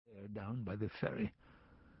down by the ferry.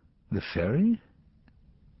 The ferry?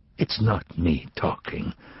 It's not me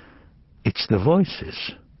talking. It's the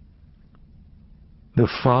voices. The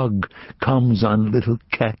fog comes on little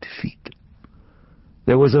cat feet.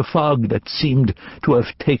 There was a fog that seemed to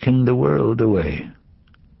have taken the world away.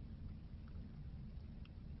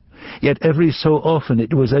 Yet every so often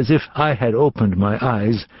it was as if I had opened my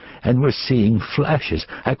eyes and were seeing flashes.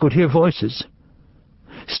 I could hear voices.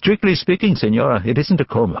 "Strictly speaking, Senora, it isn't a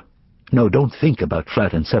coma. No, don't think about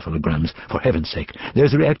flat encephalograms, for heaven's sake.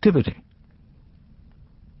 There's reactivity."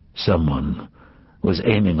 Someone was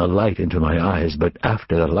aiming a light into my eyes, but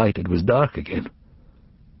after the light it was dark again.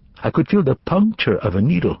 I could feel the puncture of a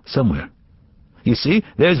needle somewhere. "You see,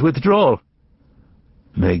 there's withdrawal."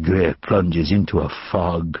 Maigret plunges into a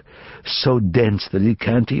fog so dense that he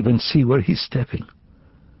can't even see where he's stepping.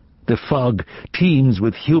 The fog teems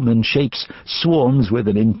with human shapes, swarms with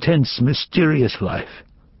an intense, mysterious life.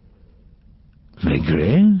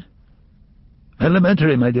 Maigret?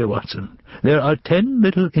 Elementary, my dear Watson. There are 10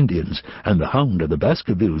 little Indians, and the hound of the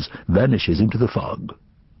Baskervilles vanishes into the fog.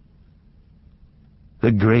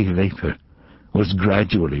 The grey vapor was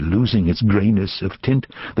gradually losing its greyness of tint.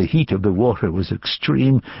 The heat of the water was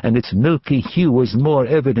extreme, and its milky hue was more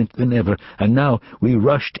evident than ever, and now we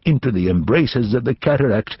rushed into the embraces of the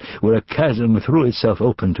cataract, where a chasm threw itself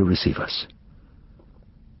open to receive us.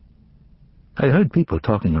 I heard people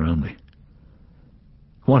talking around me.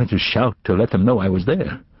 Wanted to shout to let them know I was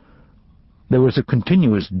there. There was a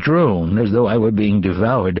continuous drone, as though I were being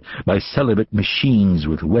devoured by celibate machines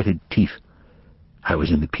with whetted teeth. I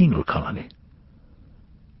was in the penal colony.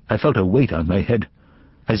 I felt a weight on my head,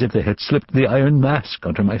 as if they had slipped the iron mask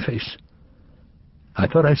onto my face. I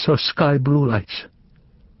thought I saw sky-blue lights.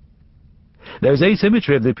 There's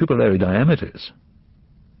asymmetry of the pupillary diameters.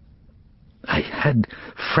 I had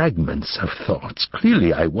fragments of thoughts.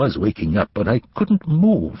 Clearly I was waking up, but I couldn't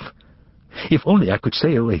move. If only I could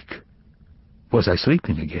stay awake. Was I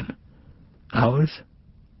sleeping again? Hours?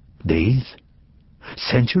 Days?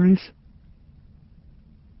 Centuries?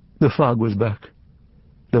 The fog was back.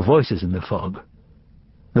 The voices in the fog.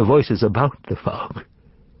 The voices about the fog.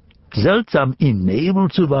 Seltsam unable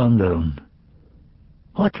zu wandern.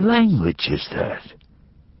 What language is that?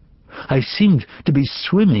 I seemed to be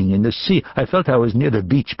swimming in the sea. I felt I was near the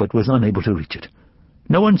beach, but was unable to reach it.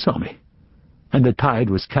 No one saw me, and the tide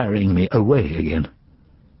was carrying me away again.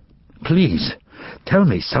 Please, tell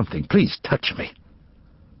me something. Please touch me.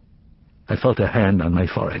 I felt a hand on my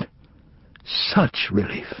forehead. Such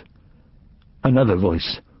relief. Another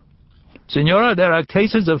voice. Senora, there are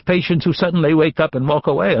cases of patients who suddenly wake up and walk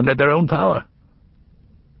away under their own power.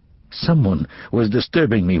 Someone was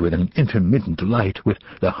disturbing me with an intermittent light, with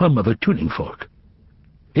the hum of a tuning fork.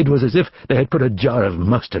 It was as if they had put a jar of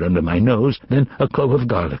mustard under my nose, then a clove of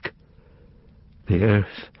garlic. The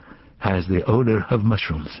earth has the odor of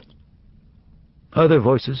mushrooms. Other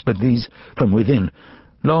voices, but these from within.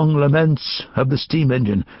 Long laments of the steam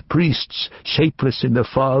engine, priests shapeless in the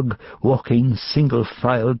fog, walking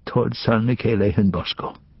single-filed toward San Michele in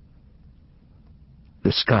Bosco.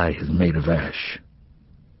 The sky is made of ash.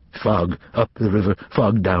 Fog up the river,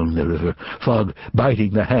 fog down the river, fog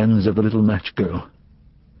biting the hands of the little match girl.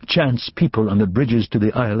 Chance people on the bridges to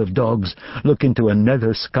the Isle of Dogs look into a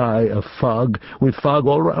nether sky of fog, with fog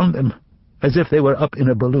all round them, as if they were up in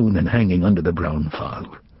a balloon and hanging under the brown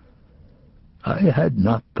fog. I had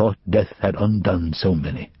not thought death had undone so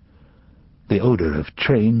many. The odor of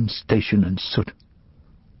train, station, and soot.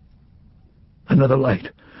 Another light,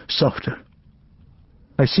 softer.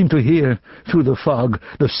 I seemed to hear, through the fog,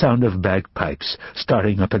 the sound of bagpipes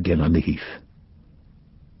starting up again on the heath.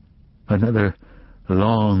 Another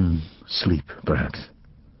long sleep, perhaps.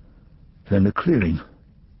 Then a clearing,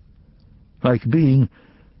 like being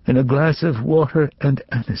in a glass of water and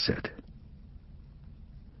anisette.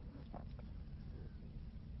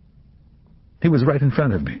 He was right in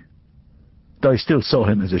front of me, though I still saw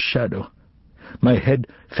him as a shadow. My head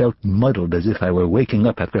felt muddled, as if I were waking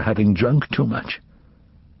up after having drunk too much.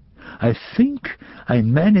 I think I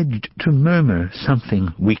managed to murmur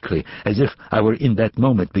something weakly, as if I were in that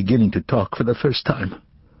moment beginning to talk for the first time.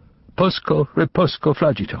 Posco, reposco,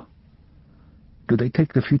 flagito. Do they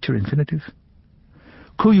take the future infinitive?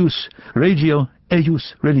 Cuius regio,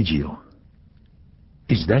 eius religio.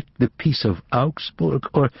 Is that the Peace of Augsburg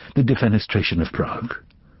or the defenestration of Prague?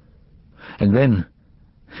 And then,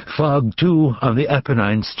 fog too on the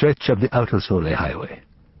Apennine stretch of the Autosole highway,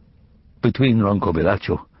 between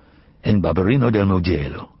Roncobelaccio and Barberino del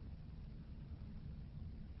Mugello.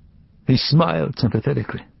 He smiled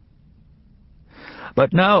sympathetically.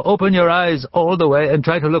 But now open your eyes all the way and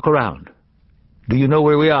try to look around. Do you know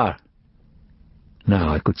where we are?"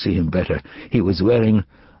 Now I could see him better. He was wearing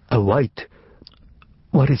a white...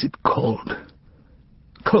 what is it called?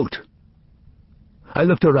 Coat. I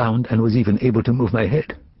looked around and was even able to move my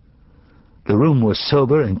head. The room was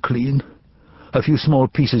sober and clean, a few small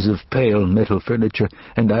pieces of pale metal furniture,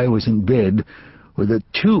 and I was in bed with a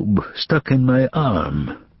tube stuck in my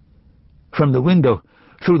arm. From the window,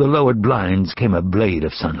 through the lowered blinds, came a blade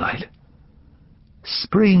of sunlight.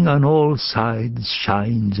 Spring on all sides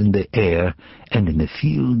shines in the air, and in the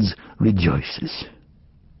fields rejoices.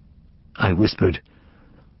 I whispered,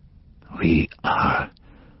 "We are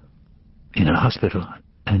in a hospital,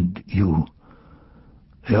 and you're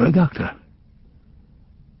a doctor.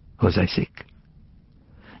 Was I sick?"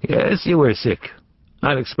 "Yes, you were sick.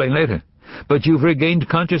 I'll explain later. But you've regained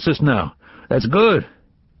consciousness now. That's good.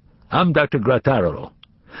 I'm Dr. Grattarolo.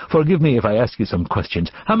 Forgive me if I ask you some questions.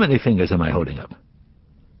 How many fingers am I holding up?"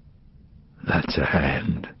 "That's a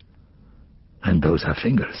hand. And those are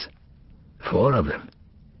fingers. 4 of them."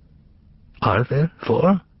 "Are there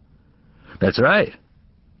 4? "That's right.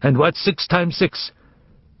 And what's 6 times 6?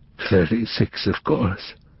 36, of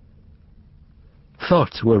course."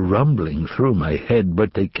 Thoughts were rumbling through my head,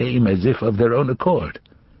 but they came as if of their own accord.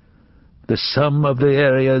 The sum of the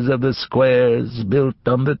areas of the squares built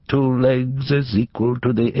on the 2 legs is equal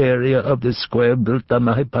to the area of the square built on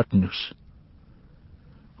the hypotenuse.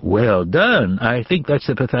 Well done. I think that's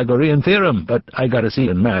the Pythagorean theorem, but I got a C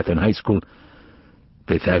in math in high school.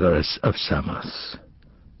 Pythagoras of Samos.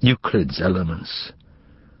 Euclid's elements.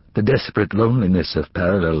 The desperate loneliness of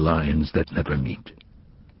parallel lines that never meet.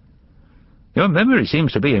 Your memory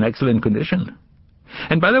seems to be in excellent condition.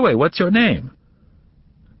 And by the way, what's your name?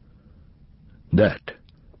 That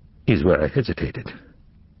is where I hesitated.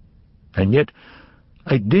 And yet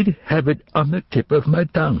I did have it on the tip of my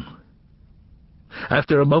tongue.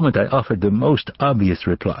 After a moment I offered the most obvious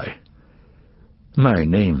reply. "My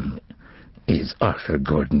name is Arthur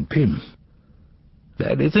Gordon Pym."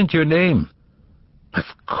 "That isn't your name." "Of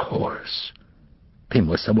course. Pym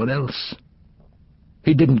was someone else.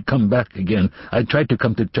 He didn't come back again. I tried to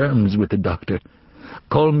come to terms with the doctor.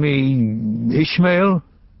 Call me Ishmael?"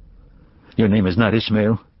 "Your name is not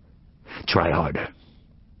Ishmael. Try harder."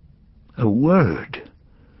 A word,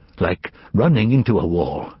 like running into a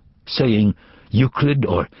wall. Saying Euclid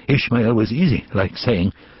or Ishmael was easy, like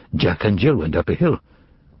saying Jack and Jill went up a hill.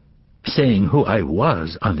 Saying who I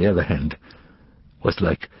was, on the other hand, was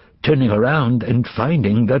like turning around and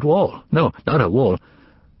finding that wall. No, not a wall.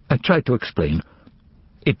 I tried to explain.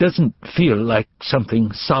 It doesn't feel like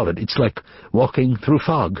something solid. It's like walking through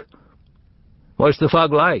fog. "What's the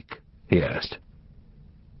fog like?" he asked.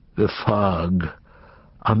 "The fog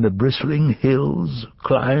on the bristling hills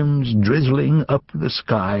climbs drizzling up the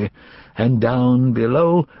sky, and down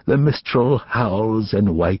below the mistral howls and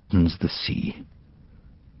whitens the sea."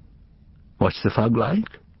 "What's the fog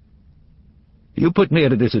like?" "You put me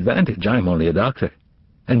at a disadvantage. I'm only a doctor.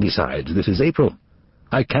 And besides, this is April.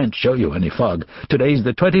 I can't show you any fog. Today's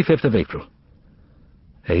the 25th of April.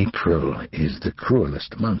 April is the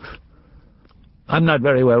cruelest month. I'm not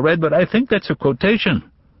very well read, but I think that's a quotation.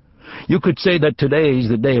 You could say that today's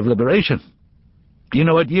the day of liberation. Do you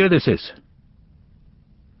know what year this is?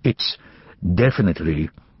 It's definitely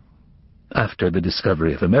after the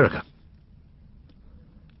discovery of America.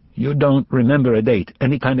 You don't remember a date,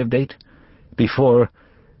 any kind of date, before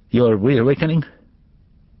your reawakening?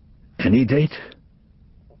 Any date?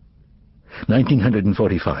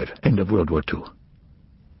 1945, end of World War II.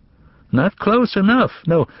 Not close enough.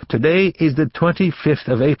 No, today is the 25th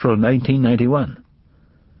of April, 1991.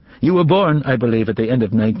 You were born, I believe, at the end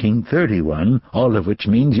of 1931, all of which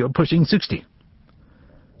means you're pushing 60.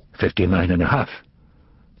 59 and a half.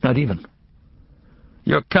 Not even.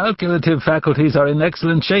 Your calculative faculties are in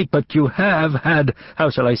excellent shape, but you have had, how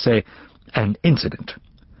shall I say, an incident.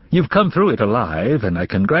 You've come through it alive, and I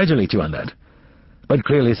congratulate you on that. But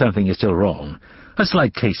clearly something is still wrong. A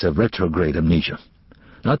slight case of retrograde amnesia.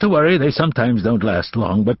 Not to worry, they sometimes don't last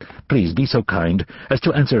long, but please be so kind as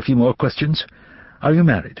to answer a few more questions. Are you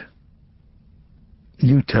married?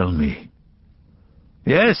 You tell me.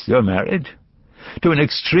 Yes, you're married. To an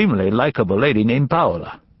extremely likable lady named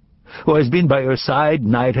Paola, who has been by your side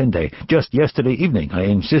night and day. Just yesterday evening I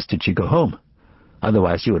insisted she go home.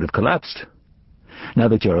 Otherwise she would have collapsed. Now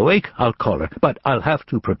that you're awake, I'll call her, but I'll have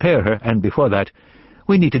to prepare her, and before that,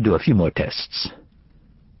 we need to do a few more tests.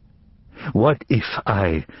 What if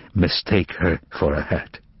I mistake her for a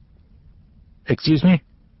hat? Excuse me?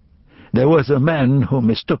 There was a man who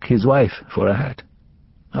mistook his wife for a hat.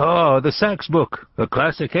 Oh, the Sachs book, a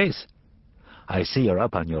classic case. I see you're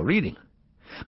up on your reading.